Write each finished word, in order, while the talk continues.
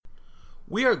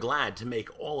We are glad to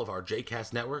make all of our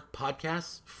JCast Network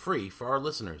podcasts free for our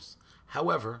listeners.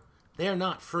 However, they are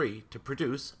not free to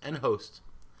produce and host.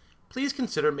 Please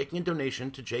consider making a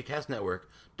donation to JCast Network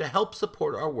to help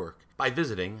support our work by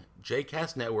visiting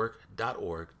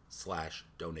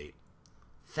jcastnetwork.org/donate.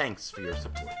 Thanks for your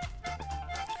support.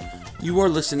 You are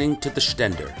listening to The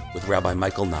Stender with Rabbi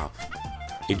Michael Knopf,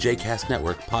 a JCast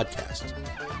Network podcast.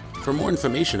 For more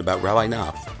information about Rabbi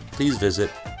Knopf, please visit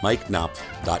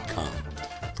mikeknopf.com.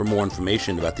 For more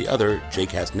information about the other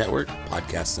JCast Network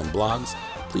podcasts and blogs,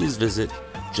 please visit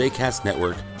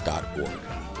jcastnetwork.org.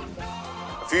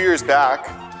 A few years back,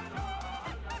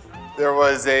 there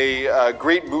was a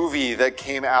great movie that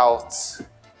came out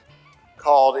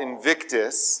called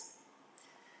Invictus,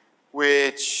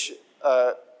 which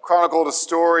chronicled a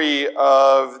story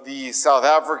of the South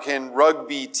African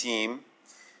rugby team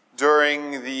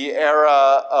during the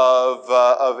era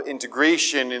of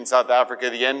integration in South Africa,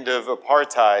 the end of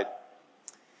apartheid.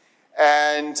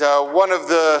 And one of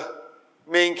the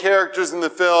main characters in the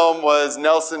film was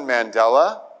Nelson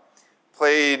Mandela,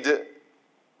 played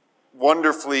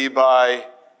wonderfully by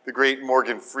the great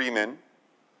Morgan Freeman.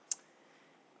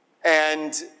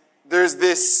 And there's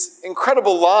this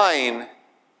incredible line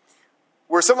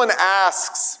where someone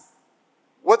asks,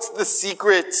 what's the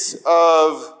secret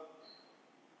of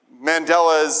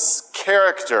Mandela's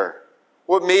character?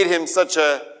 What made him such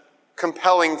a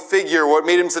compelling figure? What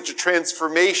made him such a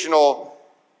transformational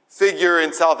figure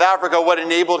in South Africa? What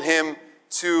enabled him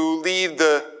to lead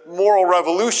the moral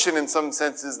revolution, in some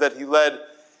senses, that he led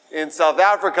in South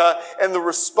Africa? And the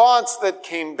response that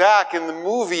came back in the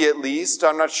movie, at least,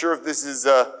 I'm not sure if this is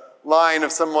a line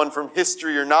of someone from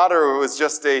history or not, or it was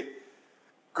just a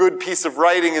good piece of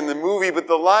writing in the movie, but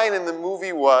the line in the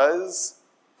movie was,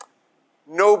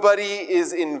 nobody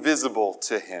is invisible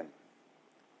to him.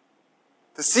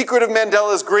 The secret of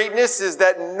Mandela's greatness is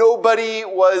that nobody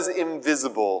was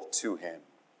invisible to him.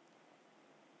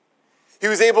 He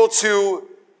was able to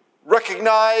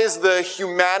recognize the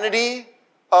humanity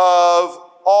of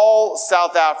all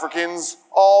South Africans,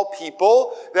 all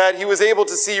people, that he was able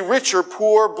to see rich or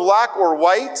poor, black or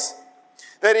white,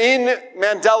 that in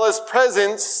Mandela's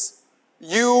presence,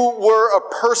 you were a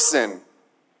person.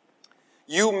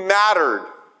 You mattered.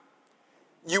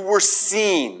 You were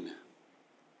seen.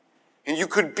 And you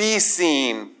could be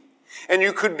seen. And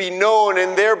you could be known.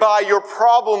 And thereby your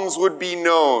problems would be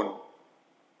known.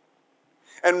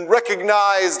 And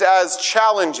recognized as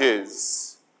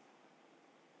challenges.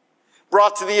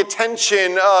 Brought to the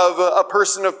attention of a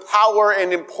person of power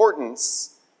and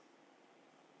importance.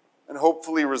 And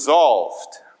hopefully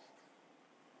resolved.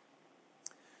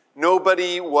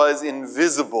 Nobody was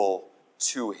invisible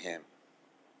to him.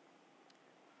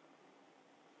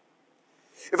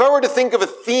 If I were to think of a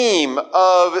theme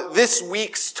of this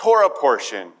week's Torah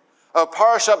portion, of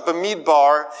Parashat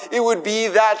Bamidbar, it would be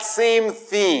that same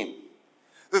theme.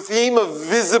 The theme of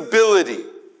visibility.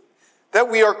 That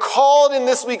we are called in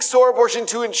this week's Torah portion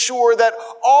to ensure that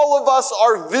all of us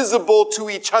are visible to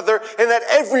each other and that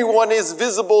everyone is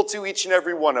visible to each and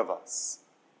every one of us.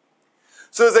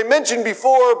 So as I mentioned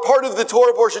before, part of the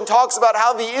Torah portion talks about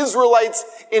how the Israelites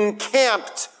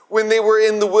encamped when they were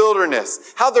in the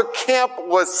wilderness, how their camp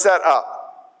was set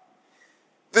up.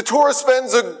 The Torah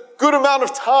spends a good amount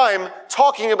of time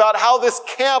talking about how this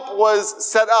camp was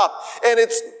set up. And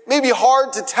it's maybe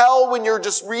hard to tell when you're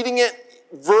just reading it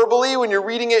verbally, when you're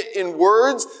reading it in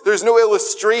words. There's no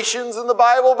illustrations in the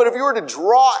Bible, but if you were to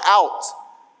draw out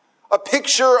a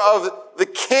picture of the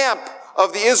camp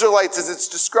of the Israelites as it's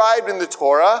described in the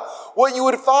Torah, what you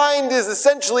would find is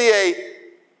essentially a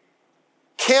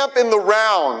camp in the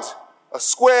round, a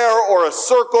square or a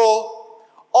circle,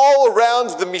 all around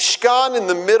the Mishkan in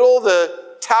the middle,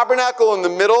 the tabernacle in the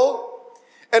middle,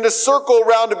 and a circle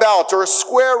roundabout or a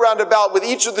square roundabout with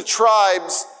each of the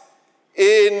tribes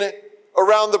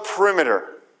around the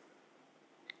perimeter.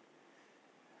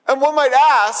 And one might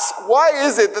ask, why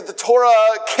is it that the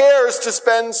Torah cares to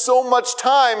spend so much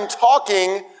time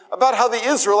talking about how the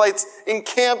Israelites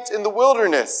encamped in the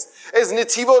wilderness? As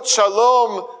Netivot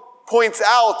Shalom points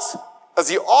out, as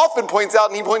he often points out,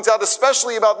 and he points out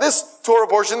especially about this Torah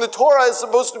portion, the Torah is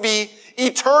supposed to be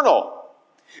eternal.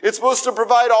 It's supposed to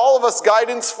provide all of us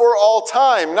guidance for all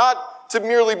time, not to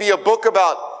merely be a book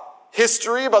about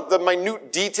history, about the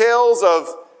minute details of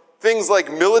things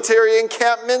like military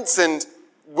encampments and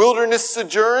wilderness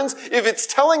sojourns. If it's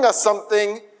telling us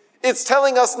something, it's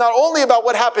telling us not only about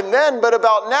what happened then, but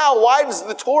about now. Why does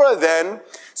the Torah then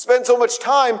spend so much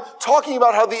time talking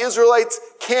about how the Israelites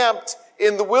camped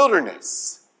in the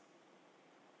wilderness?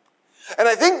 And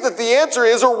I think that the answer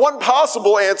is, or one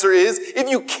possible answer is, if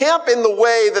you camp in the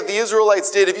way that the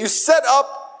Israelites did, if you set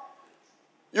up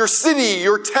your city,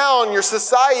 your town, your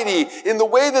society in the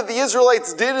way that the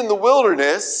Israelites did in the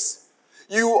wilderness,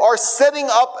 you are setting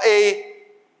up a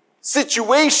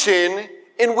situation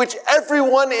in which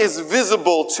everyone is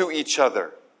visible to each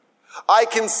other. I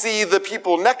can see the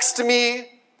people next to me.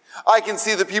 I can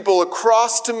see the people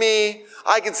across to me.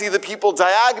 I can see the people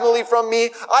diagonally from me.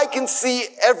 I can see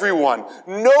everyone.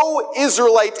 No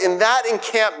Israelite in that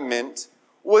encampment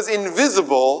was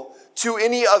invisible to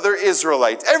any other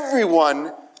Israelite.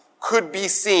 Everyone could be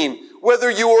seen,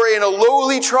 whether you were in a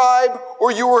lowly tribe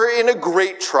or you were in a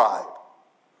great tribe,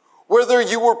 whether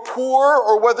you were poor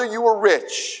or whether you were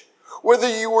rich, whether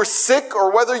you were sick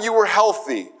or whether you were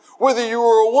healthy, whether you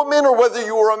were a woman or whether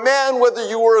you were a man, whether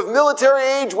you were of military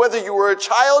age, whether you were a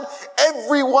child,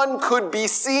 everyone could be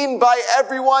seen by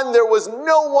everyone. There was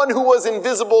no one who was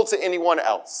invisible to anyone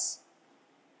else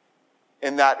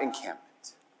in that encampment.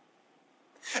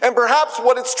 And perhaps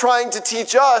what it's trying to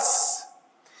teach us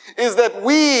is that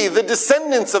we, the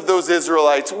descendants of those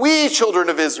Israelites, we children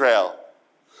of Israel,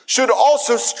 should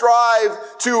also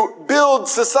strive to build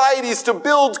societies, to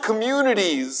build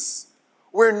communities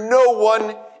where no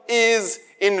one is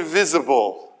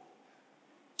invisible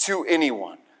to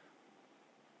anyone.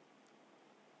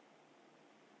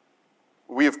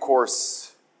 We, of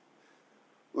course,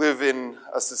 live in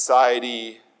a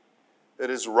society that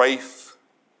is rife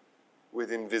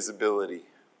with invisibility.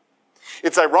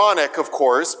 It's ironic, of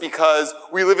course, because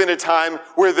we live in a time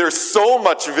where there's so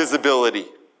much visibility,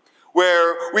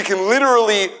 where we can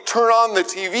literally turn on the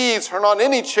TV, turn on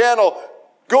any channel,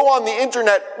 go on the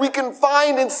internet, we can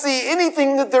find and see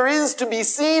anything that there is to be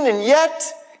seen, and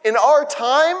yet, in our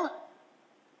time,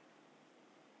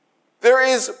 there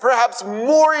is perhaps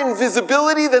more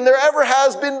invisibility than there ever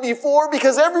has been before,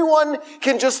 because everyone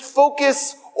can just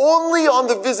focus only on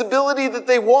the visibility that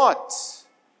they want,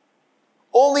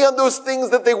 only on those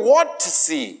things that they want to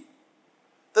see,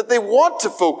 that they want to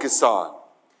focus on.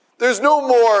 There's no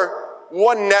more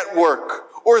one network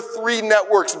or 3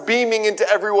 networks beaming into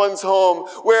everyone's home,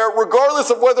 where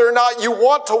regardless of whether or not you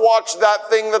want to watch that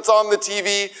thing that's on the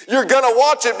TV, you're going to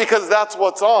watch it because that's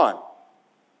what's on.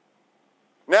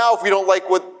 Now, if we don't like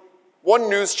what one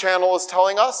news channel is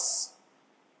telling us,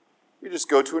 we just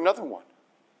go to another one.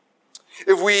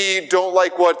 If we don't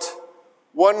like what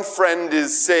one friend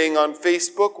is saying on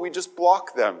Facebook, we just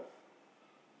block them.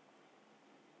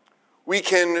 We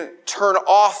can turn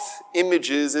off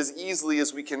images as easily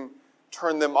as we can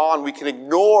turn them on. We can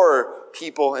ignore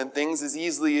people and things as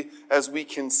easily as we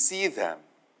can see them.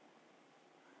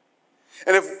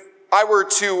 And if I were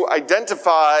to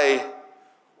identify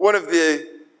one of the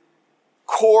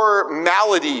core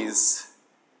maladies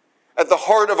at the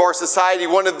heart of our society,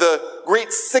 one of the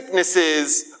great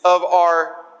sicknesses of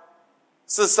our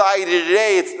society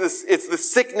today, it's the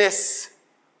sickness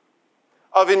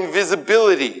of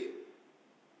invisibility,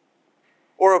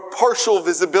 or a partial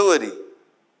visibility.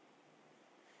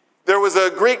 There was a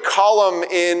great column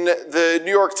in the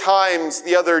New York Times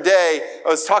the other day. I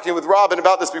was talking with Robin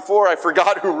about this before. I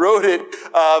forgot who wrote it,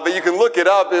 but you can look it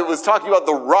up. It was talking about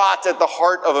the rot at the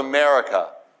heart of America.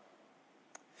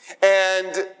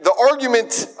 And the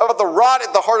argument about the rot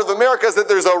at the heart of America is that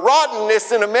there's a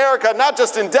rottenness in America, not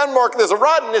just in Denmark, there's a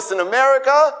rottenness in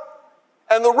America,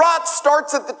 and the rot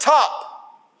starts at the top.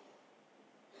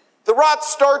 The rot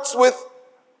starts with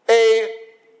a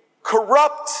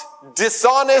corrupt,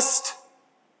 dishonest,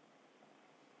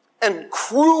 and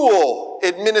cruel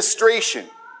administration.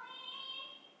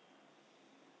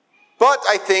 But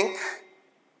I think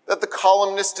that the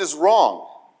columnist is wrong.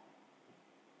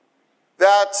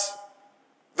 That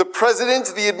the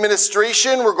president, the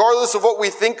administration, regardless of what we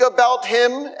think about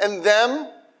him and them,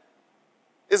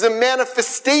 is a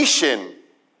manifestation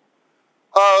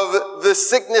of the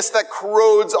sickness that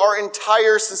corrodes our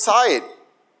entire society.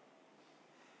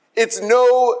 It's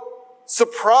no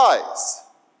surprise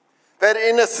that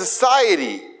in a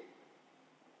society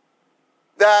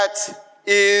that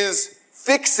is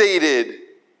fixated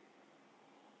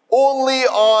only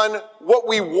on what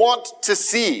we want to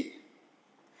see,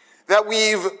 that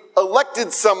we've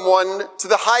elected someone to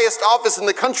the highest office in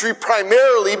the country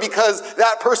primarily because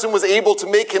that person was able to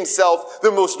make himself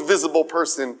the most visible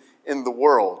person in the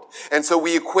world. And so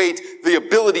we equate the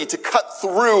ability to cut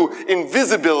through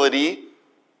invisibility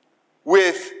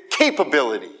with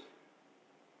capability.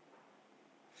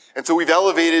 And so we've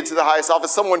elevated to the highest office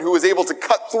someone who is able to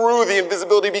cut through the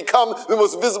invisibility, become the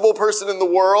most visible person in the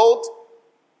world.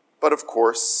 But of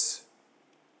course,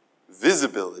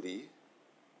 visibility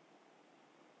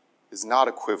is not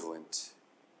equivalent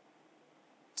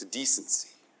to decency.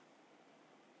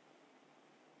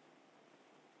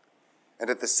 And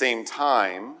at the same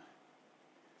time,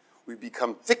 we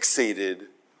become fixated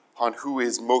on who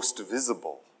is most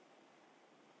visible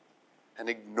and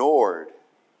ignored,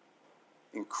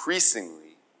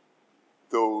 increasingly,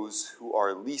 those who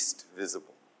are least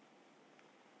visible.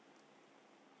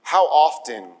 How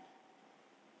often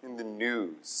in the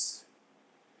news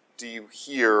do you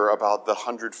hear about the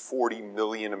 140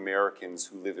 million Americans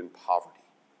who live in poverty?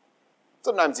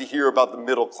 Sometimes you hear about the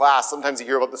middle class. Sometimes you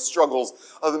hear about the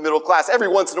struggles of the middle class. Every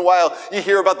once in a while, you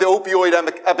hear about the opioid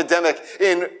epidemic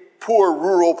in poor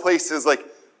rural places like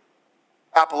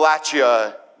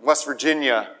Appalachia, West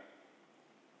Virginia.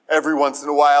 Every once in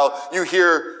a while, you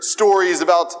hear stories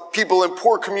about people in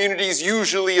poor communities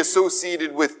usually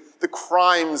associated with the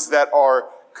crimes that are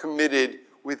committed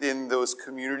within those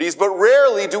communities. But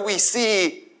rarely do we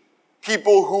see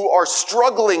people who are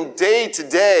struggling day to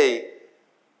day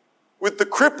with the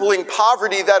crippling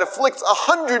poverty that afflicts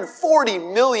 140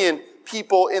 million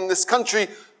people in this country,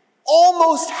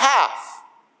 almost half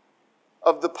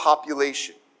of the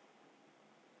population.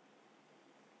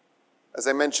 As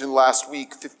I mentioned last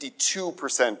week,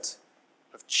 52%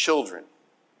 of children,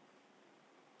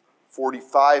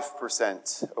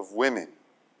 45% of women,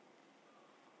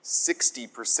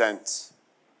 60%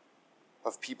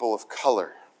 of people of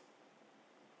color.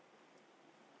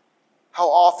 How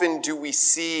often do we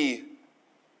see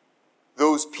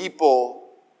those people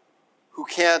who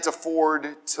can't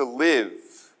afford to live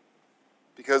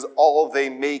because all they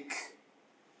make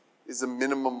is a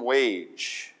minimum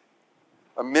wage?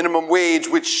 A minimum wage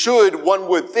which should, one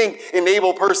would think,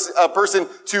 enable a person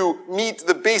to meet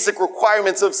the basic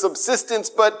requirements of subsistence,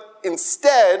 but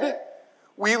instead,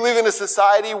 we live in a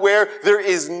society where there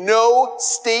is no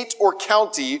state or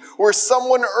county where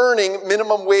someone earning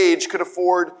minimum wage could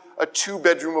afford a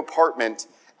 2-bedroom apartment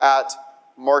at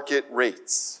market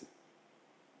rates.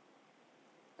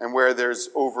 And where there's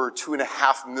over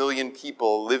 2.5 million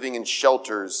people living in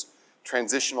shelters,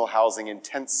 transitional housing in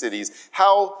tent cities.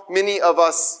 How many of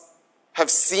us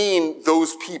have seen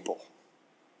those people?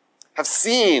 Have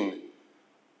seen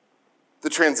the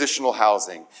transitional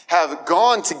housing, have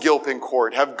gone to Gilpin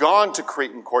Court, have gone to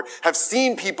Creighton Court, have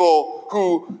seen people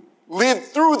who lived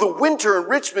through the winter in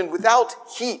Richmond without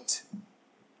heat?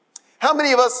 How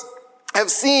many of us have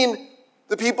seen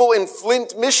the people in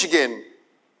Flint, Michigan,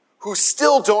 who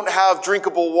still don't have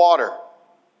drinkable water?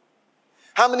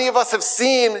 How many of us have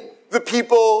seen the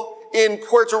people in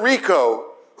Puerto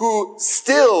Rico who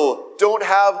still don't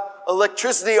have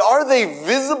electricity? Are they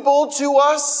visible to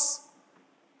us?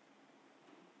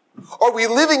 Are we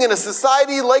living in a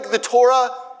society like the Torah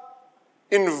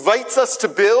invites us to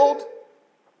build,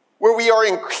 where we are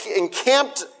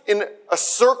encamped in a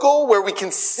circle where we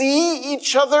can see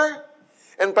each other,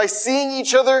 and by seeing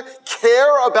each other,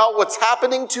 care about what's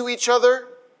happening to each other?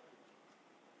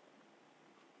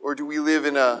 Or do we live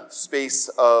in a space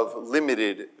of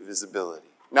limited visibility?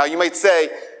 Now you might say,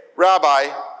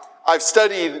 Rabbi, I've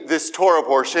studied this Torah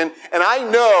portion, and I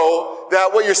know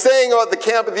that what you're saying about the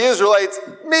camp of the Israelites,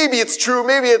 maybe it's true,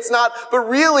 maybe it's not, but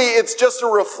really it's just a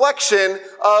reflection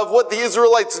of what the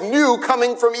Israelites knew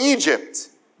coming from Egypt.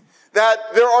 That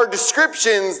there are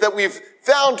descriptions that we've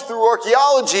found through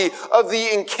archaeology of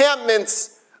the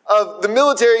encampments, of the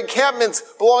military encampments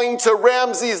belonging to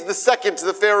Ramses II,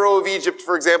 the Pharaoh of Egypt,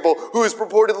 for example, who is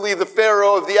purportedly the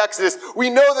Pharaoh of the Exodus. We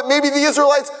know that maybe the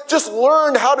Israelites just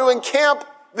learned how to encamp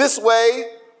this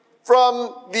way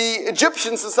from the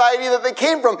Egyptian society that they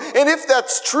came from. And if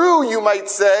that's true, you might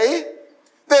say,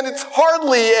 then it's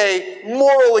hardly a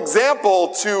moral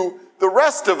example to the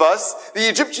rest of us. The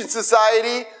Egyptian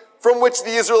society from which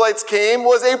the Israelites came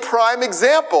was a prime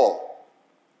example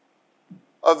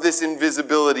of this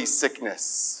invisibility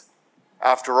sickness.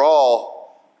 After all,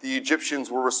 the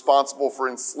Egyptians were responsible for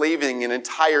enslaving an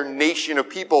entire nation of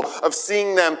people, of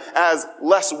seeing them as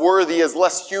less worthy, as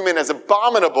less human, as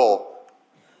abominable,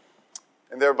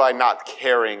 and thereby not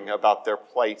caring about their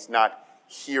plight, not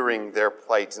hearing their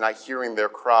plight, not hearing their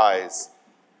cries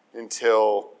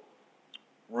until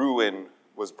ruin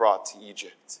was brought to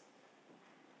Egypt.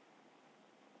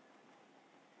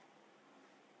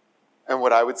 And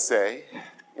what I would say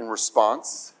in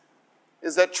response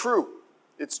is that true.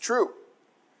 It's true.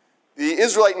 The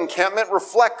Israelite encampment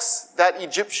reflects that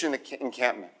Egyptian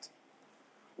encampment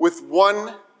with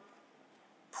one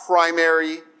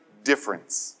primary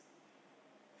difference.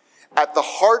 At the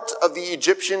heart of the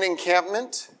Egyptian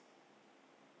encampment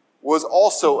was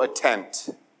also a tent,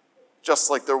 just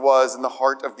like there was in the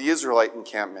heart of the Israelite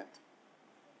encampment.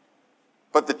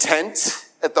 But the tent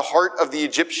at the heart of the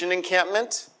Egyptian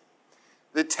encampment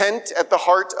the tent at the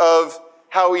heart of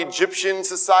how Egyptian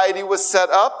society was set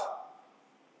up,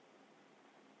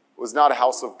 was not a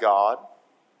house of God,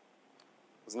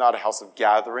 was not a house of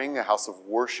gathering, a house of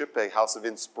worship, a house of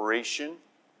inspiration.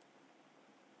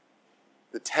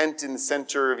 The tent in the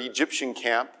center of Egyptian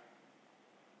camp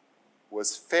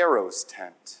was Pharaoh's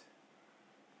tent.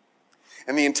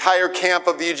 And the entire camp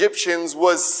of the Egyptians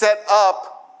was set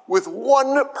up with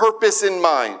one purpose in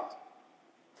mind.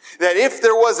 That if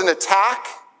there was an attack,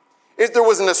 if there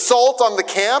was an assault on the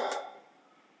camp,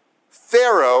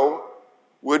 Pharaoh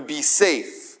would be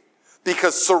safe,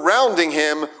 because surrounding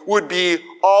him would be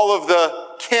all of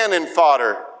the cannon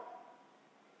fodder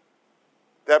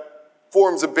that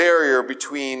forms a barrier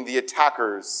between the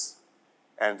attackers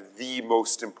and the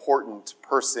most important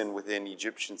person within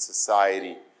Egyptian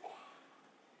society.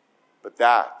 But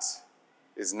that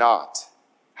is not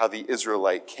how the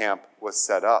Israelite camp was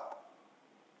set up.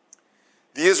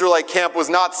 The Israelite camp was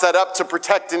not set up to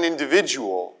protect an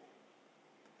individual,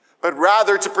 but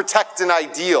rather to protect an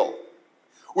ideal.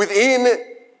 Within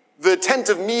the tent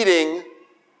of meeting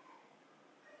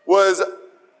was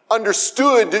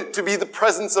understood to be the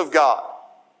presence of God.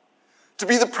 To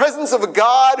be the presence of a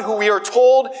God who we are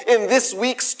told in this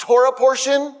week's Torah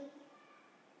portion,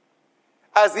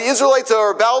 as the Israelites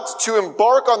are about to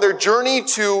embark on their journey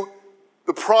to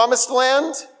the promised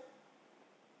land,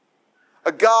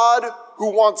 a God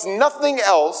who wants nothing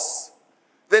else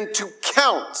than to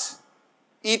count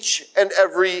each and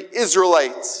every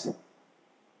Israelite.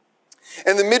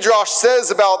 And the Midrash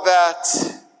says about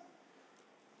that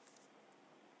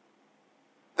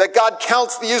God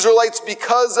counts the Israelites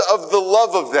because of the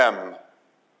love of them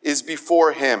is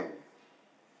before him.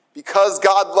 Because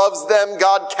God loves them,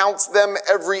 God counts them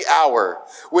every hour.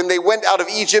 When they went out of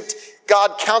Egypt,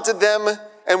 God counted them.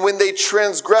 And when they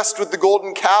transgressed with the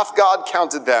golden calf, God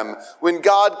counted them. When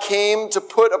God came to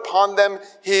put upon them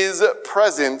his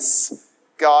presence,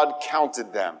 God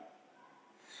counted them.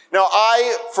 Now,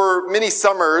 I, for many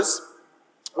summers,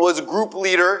 was a group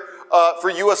leader for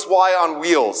USY on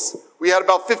Wheels. We had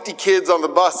about 50 kids on the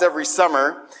bus every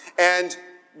summer. And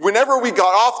whenever we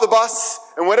got off the bus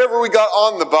and whenever we got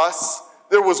on the bus,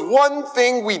 there was one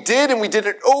thing we did, and we did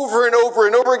it over and over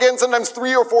and over again, sometimes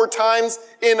 3 or 4 times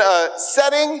in a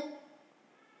setting,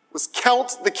 was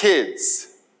count the kids.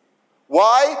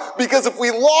 Why? Because if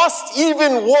we lost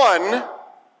even one,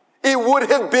 it would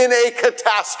have been a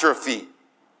catastrophe.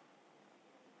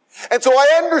 And so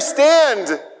I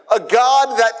understand a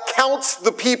God that counts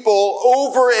the people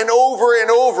over and over and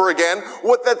over again.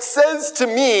 What that says to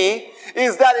me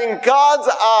is that in God's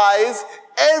eyes,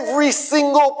 every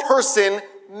single person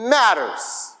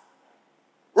matters,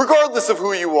 regardless of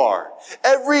who you are.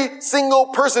 Every single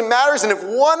person matters, and if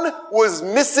one was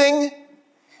missing,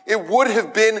 it would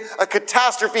have been a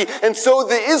catastrophe. And so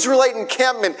the Israelite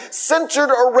encampment, centered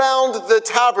around the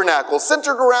tabernacle,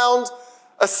 centered around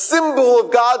a symbol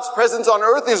of God's presence on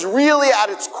earth, is really at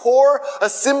its core a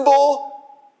symbol,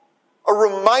 a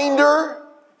reminder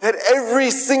that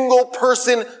every single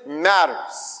person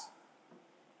matters.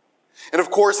 And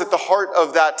of course, at the heart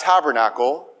of that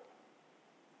tabernacle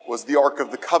was the Ark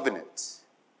of the Covenant.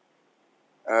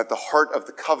 And at the heart of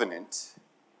the covenant,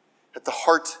 at the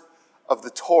heart of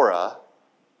the Torah,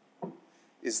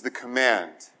 is the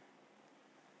command,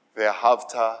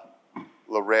 Ve'ahavta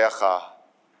l'reacha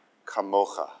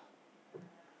kamocha.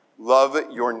 Love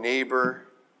your neighbor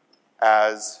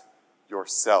as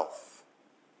yourself.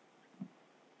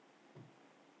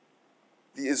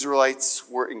 The Israelites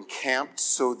were encamped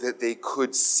so that they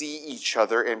could see each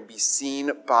other and be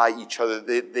seen by each other,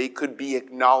 that they could be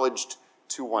acknowledged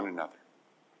to one another.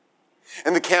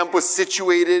 And the camp was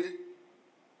situated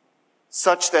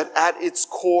such that at its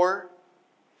core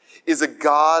is a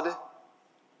God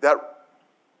that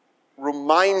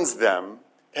reminds them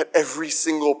that every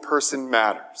single person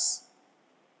matters.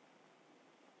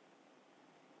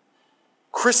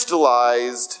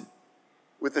 Crystallized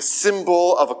with a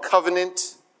symbol of a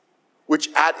covenant which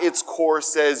at its core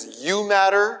says you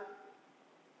matter,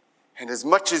 and as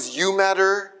much as you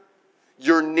matter,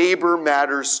 your neighbor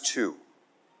matters too.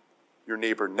 Your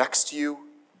neighbor next to you,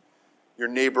 your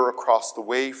neighbor across the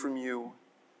way from you,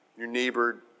 your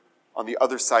neighbor on the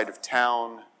other side of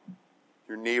town,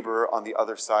 your neighbor on the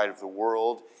other side of the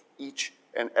world. Each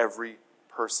and every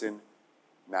person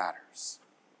matters.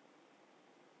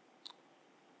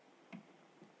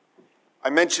 I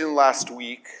mentioned last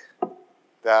week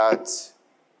that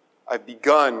I've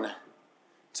begun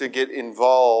to get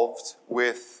involved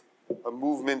with a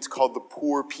movement called the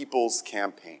Poor People's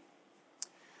Campaign.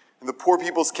 And the Poor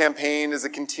People's Campaign is a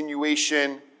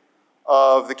continuation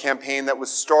of the campaign that was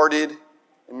started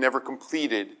and never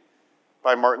completed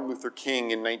by Martin Luther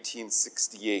King in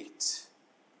 1968.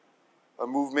 A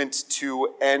movement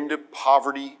to end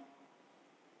poverty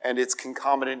and its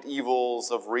concomitant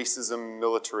evils of racism,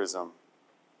 militarism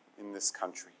in this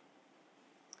country.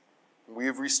 We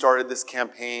have restarted this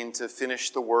campaign to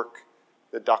finish the work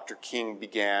that Dr. King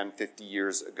began 50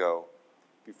 years ago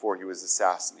before he was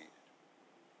assassinated.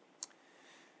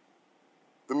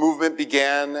 The movement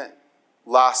began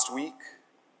last week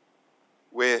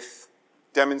with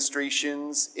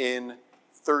demonstrations in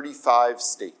 35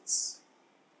 states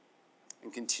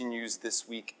and continues this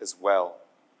week as well.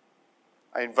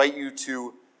 I invite you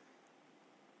to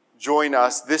join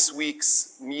us. This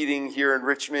week's meeting here in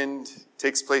Richmond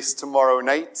takes place tomorrow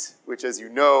night, which, as you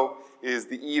know, is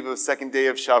the eve of second day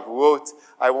of Shavuot.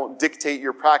 I won't dictate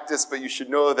your practice, but you should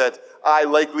know that I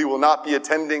likely will not be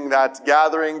attending that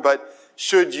gathering, but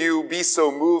should you be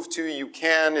so moved to, you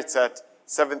can. It's at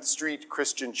 7th Street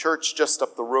Christian Church, just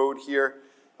up the road here,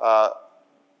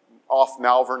 off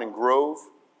Malvern and Grove.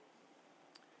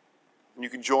 And you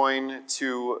can join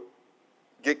to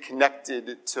get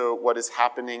connected to what is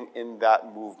happening in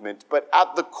that movement. But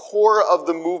at the core of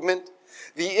the movement,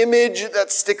 the image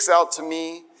that sticks out to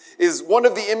me is one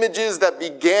of the images that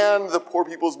began the Poor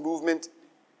People's Movement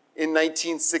in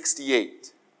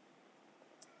 1968.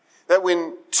 That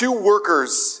when two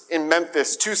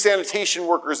sanitation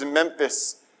workers in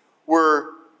Memphis,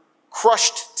 were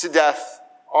crushed to death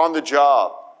on the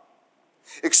job,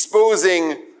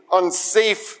 exposing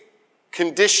unsafe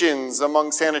conditions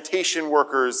among sanitation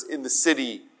workers in the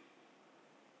city,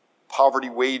 poverty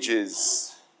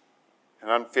wages, and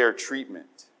unfair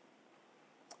treatment.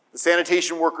 The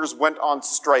sanitation workers went on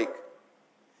strike.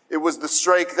 It was the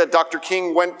strike that Dr.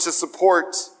 King went to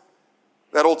support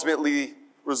that ultimately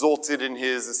resulted in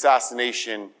his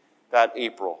assassination that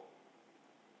April.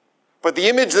 But the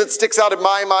image that sticks out in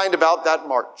my mind about that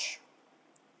march,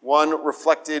 one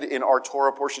reflected in our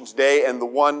Torah portion today, and the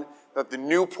one that the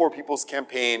New Poor People's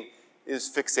Campaign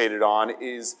is fixated on,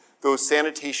 is those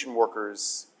sanitation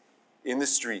workers in the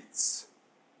streets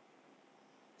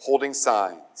holding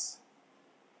signs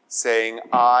saying,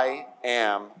 "I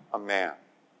am a man."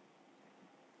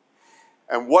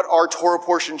 And what our Torah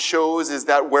portion shows is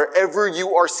that wherever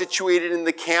you are situated in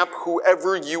the camp,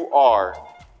 whoever you are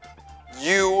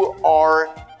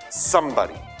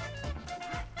somebody.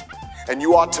 And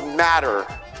you ought to matter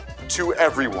to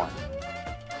everyone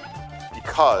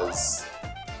because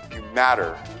you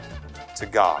matter to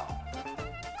God.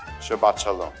 Shabbat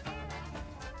Shalom.